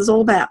sales is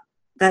all about.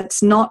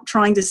 That's not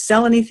trying to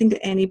sell anything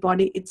to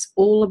anybody. It's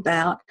all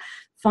about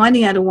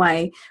finding out a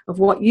way of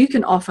what you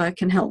can offer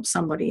can help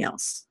somebody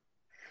else.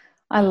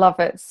 I love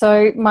it.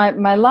 So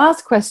my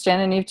last question,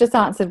 and you've just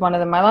answered one of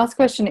them, my last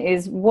question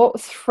is, what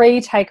 3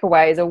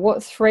 takeaways or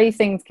what 3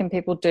 things can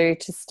people do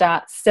to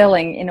start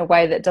selling in a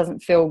way that doesn't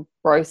feel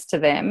gross to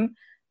them?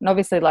 And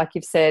obviously, like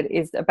you've said,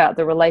 is about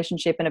the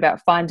relationship and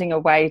about finding a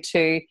way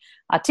to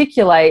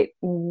articulate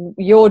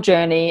your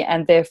journey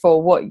and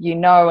therefore what you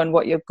know and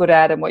what you're good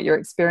at and what your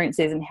experience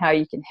is and how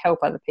you can help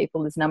other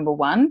people is number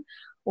 1.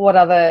 What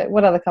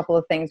other couple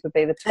of things would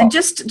be the top? And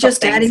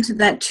just adding to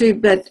that too,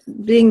 but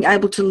being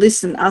able to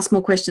listen, ask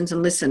more questions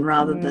and listen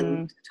rather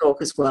than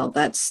talk as well.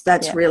 That's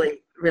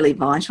really, really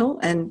vital.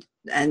 And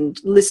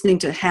listening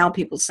to how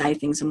people say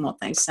things and what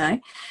they say.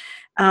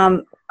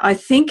 I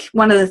think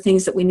one of the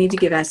things that we need to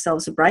give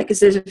ourselves a break is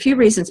there's a few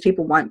reasons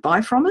people won't buy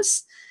from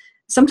us.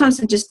 Sometimes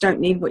they just don't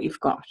need what you've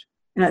got.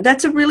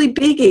 That's a really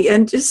biggie.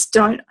 And just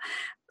don't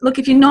look,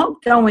 if you're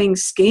not going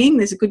skiing,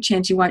 there's a good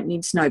chance you won't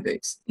need snow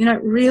boots.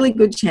 Really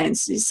good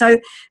chance. So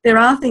there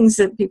are things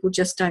that people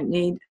just don't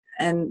need,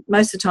 and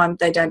most of the time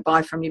they don't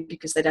buy from you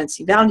because they don't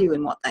see value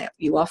in what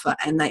you offer,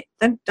 and they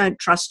don't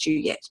trust you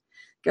yet.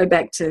 Go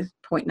back to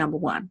point number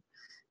one.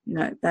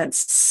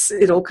 That's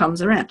it. All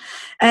comes around,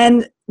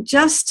 and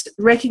just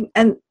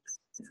and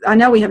I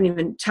know we haven't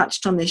even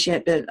touched on this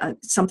yet, but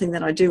something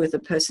that I do with the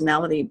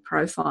personality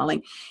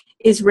profiling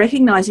is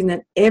recognizing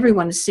that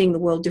everyone is seeing the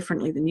world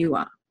differently than you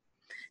are.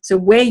 So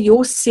where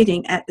you're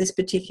sitting at this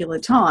particular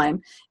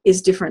time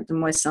is different than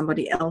where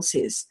somebody else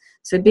is.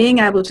 So being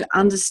able to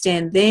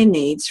understand their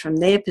needs from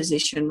their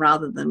position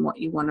rather than what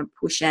you want to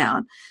push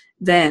out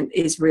then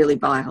is really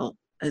vital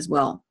as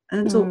well.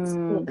 And it's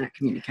all about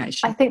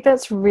communication. I think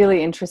that's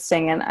really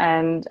interesting.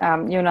 And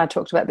you and I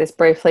talked about this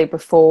briefly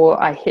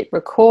before I hit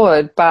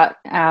record, but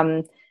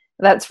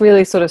that's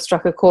really sort of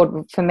struck a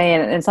chord for me,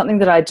 and something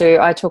that I do.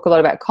 I talk a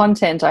lot about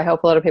content. I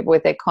help a lot of people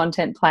with their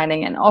content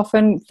planning, and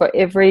often for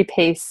every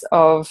piece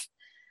of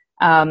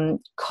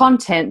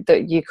content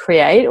that you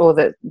create or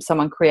that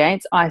someone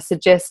creates, I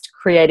suggest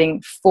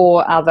creating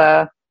four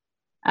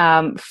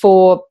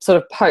sort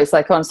of posts,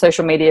 like on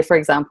social media, for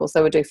example.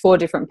 So we'll do 4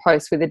 different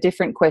posts with a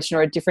different question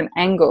or a different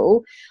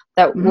angle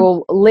that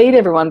will lead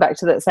everyone back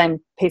to that same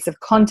piece of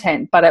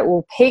content, but it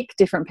will pique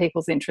different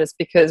people's interest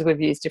because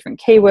we've used different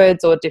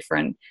keywords or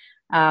different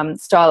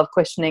style of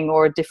questioning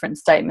or a different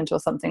statement or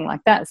something like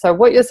that. So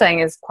what you're saying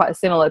is quite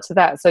similar to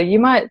that. So you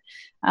might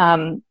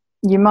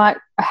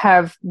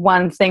have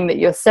one thing that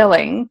you're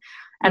selling,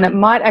 and it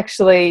might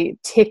actually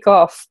tick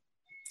off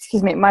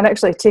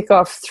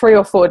 3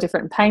 or 4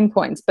 different pain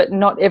points, but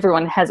not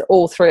everyone has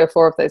all 3 or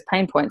 4 of those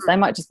pain points. They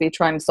might just be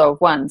trying to solve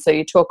one. So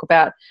you talk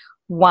about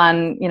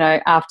one,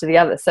 after the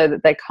other, so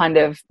that they kind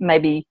of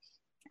maybe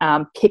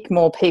pick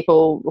more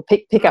people or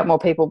pick up more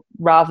people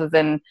rather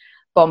than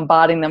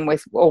bombarding them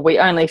with, well, we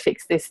only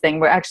fix this thing,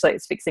 where actually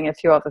it's fixing a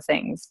few other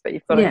things, but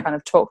you've got to kind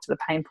of talk to the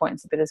pain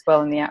points a bit as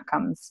well in the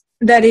outcomes.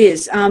 That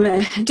is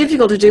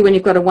difficult to do when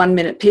you've got a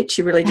 1-minute pitch.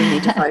 You really do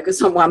need to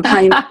focus on one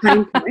pain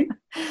point.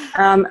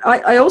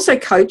 I also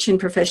coach in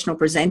professional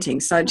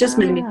presenting, so just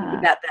made me think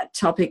about that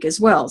topic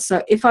as well.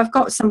 So if I've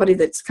got somebody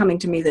that's coming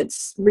to me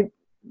that's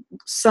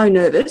so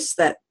nervous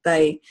that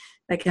they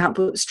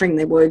can't string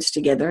their words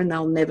together and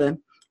they'll never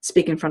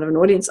speak in front of an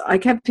audience, I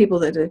have people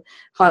that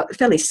are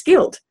fairly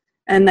skilled,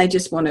 and they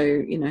just want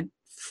to,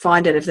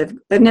 find out if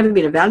they've never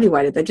been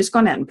evaluated. They've just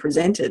gone out and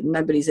presented, and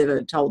nobody's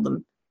ever told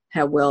them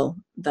how well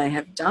they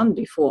have done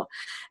before.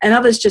 And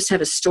others just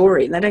have a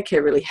story, and they don't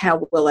care really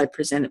how well they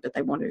present it, but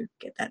they want to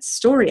get that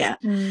story out.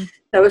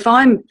 So if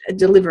I'm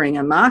delivering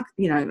a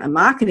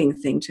marketing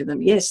thing to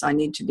them, yes, I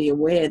need to be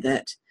aware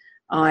that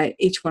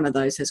each one of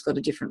those has got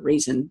a different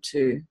reason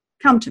to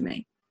come to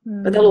me,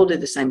 but they'll all do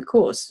the same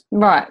course.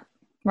 Right.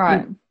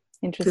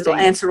 Interesting. Because it'll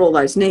answer all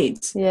those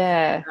needs.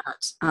 Yeah.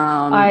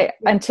 But,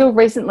 until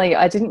recently,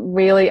 I didn't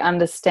really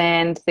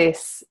understand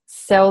this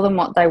sell them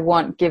what they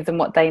want, give them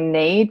what they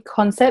need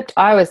concept.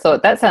 I always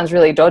thought that sounds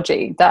really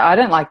dodgy. That I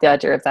don't like the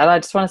idea of that. I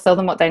just want to sell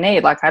them what they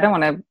need. Like, I don't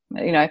want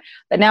to,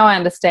 but now I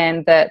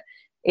understand that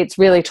it's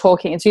really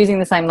it's using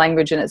the same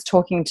language, and it's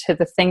talking to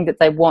the thing that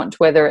they want,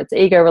 whether it's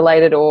ego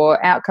related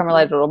or outcome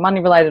related or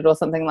money related or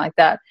something like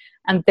that.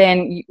 And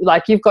then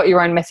you've got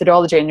your own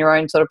methodology and your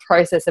own sort of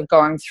process of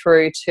going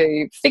through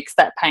to fix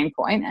that pain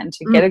point and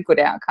to get a good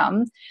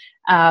outcome.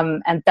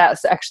 And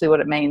that's actually what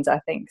it means, I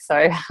think.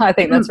 So I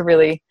think that's a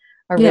really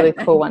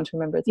cool one to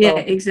remember as well.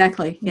 Yeah,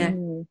 exactly. Yeah.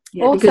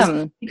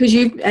 Awesome. Because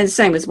you, and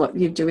same as what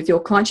you do with your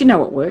clients, you know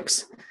what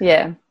works.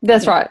 Yeah,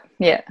 that's right.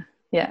 Yeah.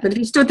 But if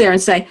you stood there and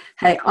say,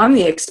 hey, I'm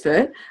the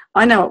expert,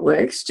 I know it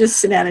works, just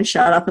sit down and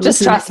shut up and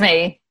just listen. Trust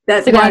me.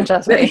 That's sit down and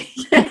trust me.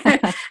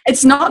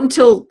 It's not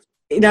until,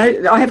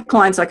 I have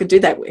clients I could do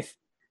that with,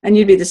 and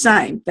you'd be the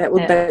same.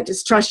 They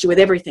just trust you with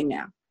everything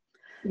now.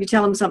 If you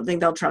tell them something,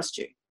 they'll trust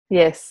you.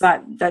 Yes.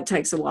 But that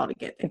takes a while to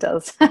get there. It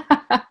does.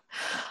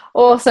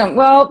 Awesome.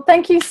 Well,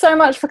 thank you so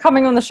much for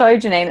coming on the show,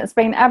 Janeen. It's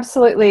been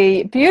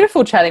absolutely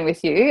beautiful chatting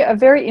with you. A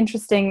very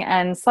interesting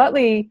and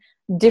slightly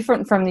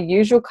different from the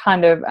usual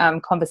kind of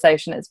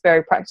conversation. It's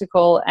very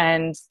practical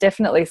and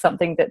definitely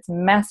something that's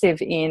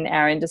massive in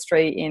our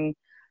industry, in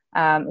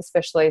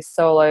especially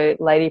solo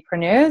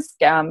ladypreneurs,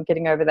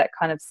 getting over that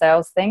kind of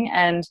sales thing.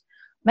 And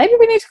maybe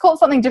we need to call it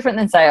something different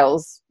than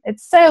sales.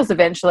 It's sales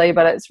eventually,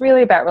 but it's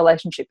really about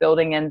relationship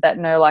building, and that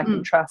know, like,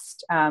 and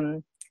trust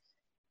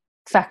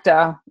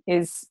factor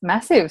is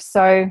massive.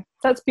 So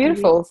that's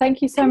beautiful.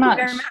 Thank you so much.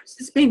 Thank you very much.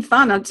 It's been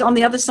fun. It's on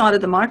the other side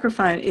of the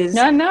microphone is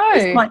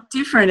it's quite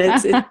different.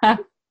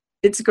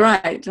 It's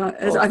great.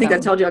 Awesome. I think I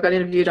told you I got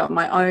interviewed on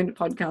my own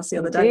podcast the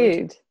other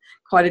day.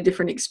 Quite a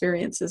different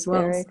experience as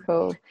well. Very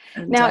cool.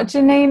 And now,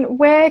 Janeen,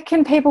 where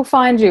can people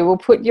find you? We'll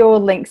put your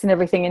links and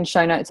everything in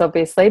show notes,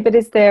 obviously, but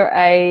is there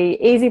a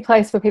easy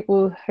place for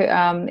people who,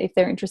 if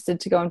they're interested,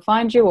 to go and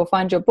find you or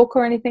find your book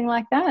or anything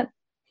like that?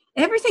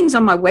 Everything's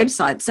on my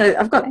website. So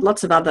I've got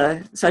lots of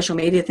other social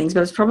media things,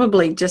 but it's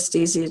probably just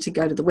easier to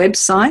go to the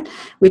website,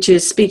 which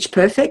is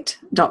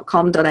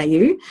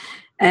speechperfect.com.au.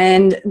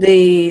 And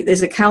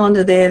there's a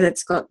calendar there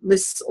that's got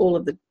lists all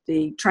of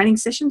the training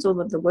sessions, all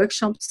of the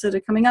workshops that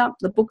are coming up,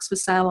 the books for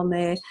sale on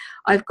there.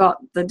 I've got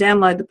the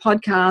download the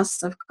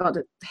podcasts. I've got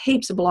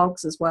heaps of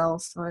blogs as well.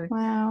 So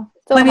wow,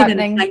 plenty of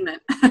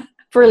entertainment.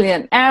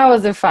 Brilliant.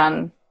 Hours of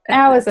fun.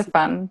 Hours of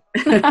fun.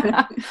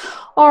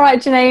 All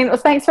right, Janeen. Well,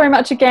 thanks very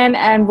much again,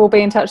 and we'll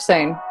be in touch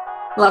soon.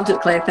 Loved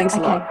it, Claire. Thanks a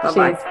lot.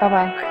 Bye-bye. Cheers.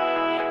 Bye-bye.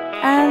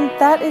 And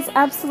that is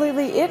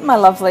absolutely it, my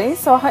lovely.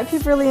 So I hope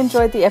you've really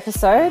enjoyed the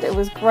episode. It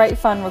was great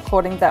fun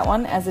recording that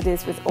one, as it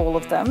is with all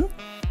of them.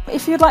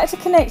 If you'd like to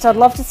connect, I'd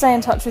love to stay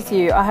in touch with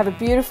you. I have a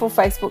beautiful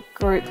Facebook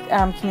group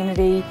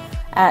community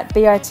at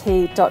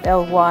bit.ly/The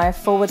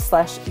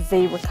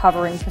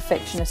Recovering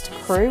Perfectionist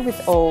Crew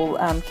with all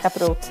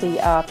capital T,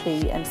 R,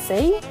 P and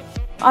C.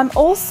 I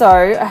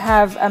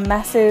have a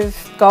massive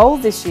goal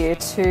this year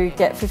to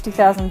get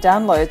 50,000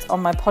 downloads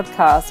on my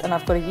podcast, and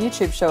I've got a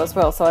YouTube show as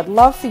well. So I'd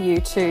love for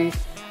you to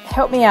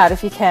help me out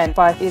if you can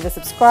by either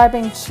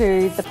subscribing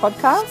to the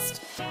podcast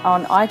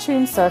on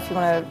iTunes. So if you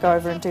want to go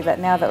over and do that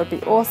now, that would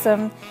be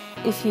awesome.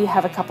 If you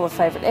have a couple of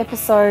favourite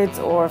episodes,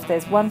 or if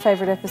there's one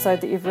favourite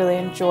episode that you've really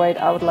enjoyed,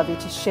 I would love you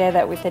to share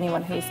that with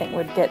anyone who you think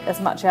would get as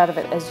much out of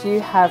it as you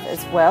have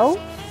as well.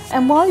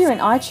 And while you're in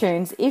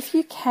iTunes, if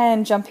you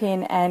can jump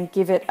in and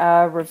give it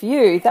a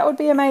review, that would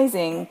be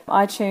amazing.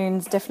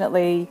 iTunes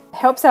definitely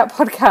helps out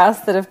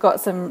podcasts that have got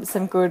some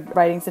good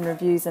ratings and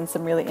reviews and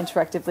some really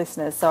interactive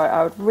listeners. So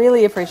I would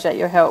really appreciate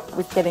your help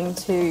with getting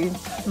to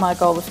my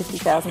goal of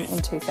 50,000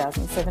 in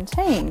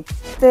 2017.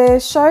 The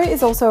show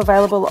is also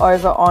available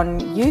over on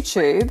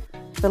YouTube.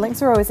 The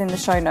links are always in the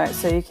show notes,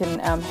 so you can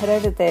head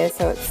over there.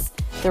 So it's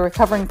The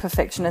Recovering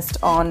Perfectionist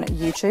on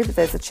YouTube.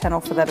 There's a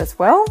channel for that as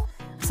well.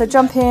 So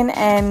jump in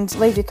and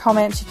leave your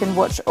comments. You can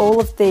watch all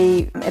of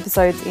the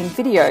episodes in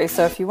video.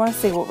 So if you want to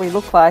see what we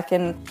look like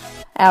and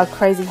our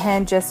crazy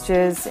hand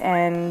gestures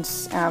and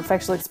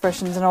facial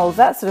expressions and all of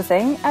that sort of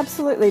thing,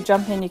 absolutely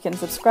jump in. You can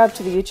subscribe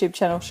to the YouTube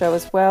channel show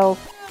as well,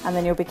 and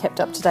then you'll be kept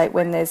up to date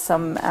when there's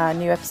some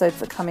new episodes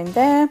that come in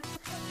there.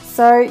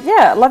 So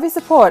yeah, love your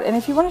support. And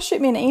if you want to shoot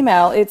me an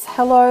email, it's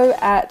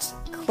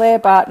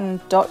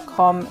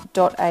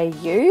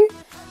hello@clairebarton.com.au.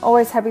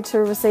 Always happy to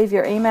receive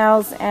your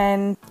emails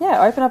and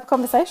open up a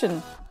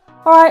conversation.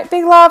 All right,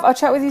 big love. I'll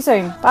chat with you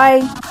soon.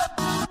 Bye.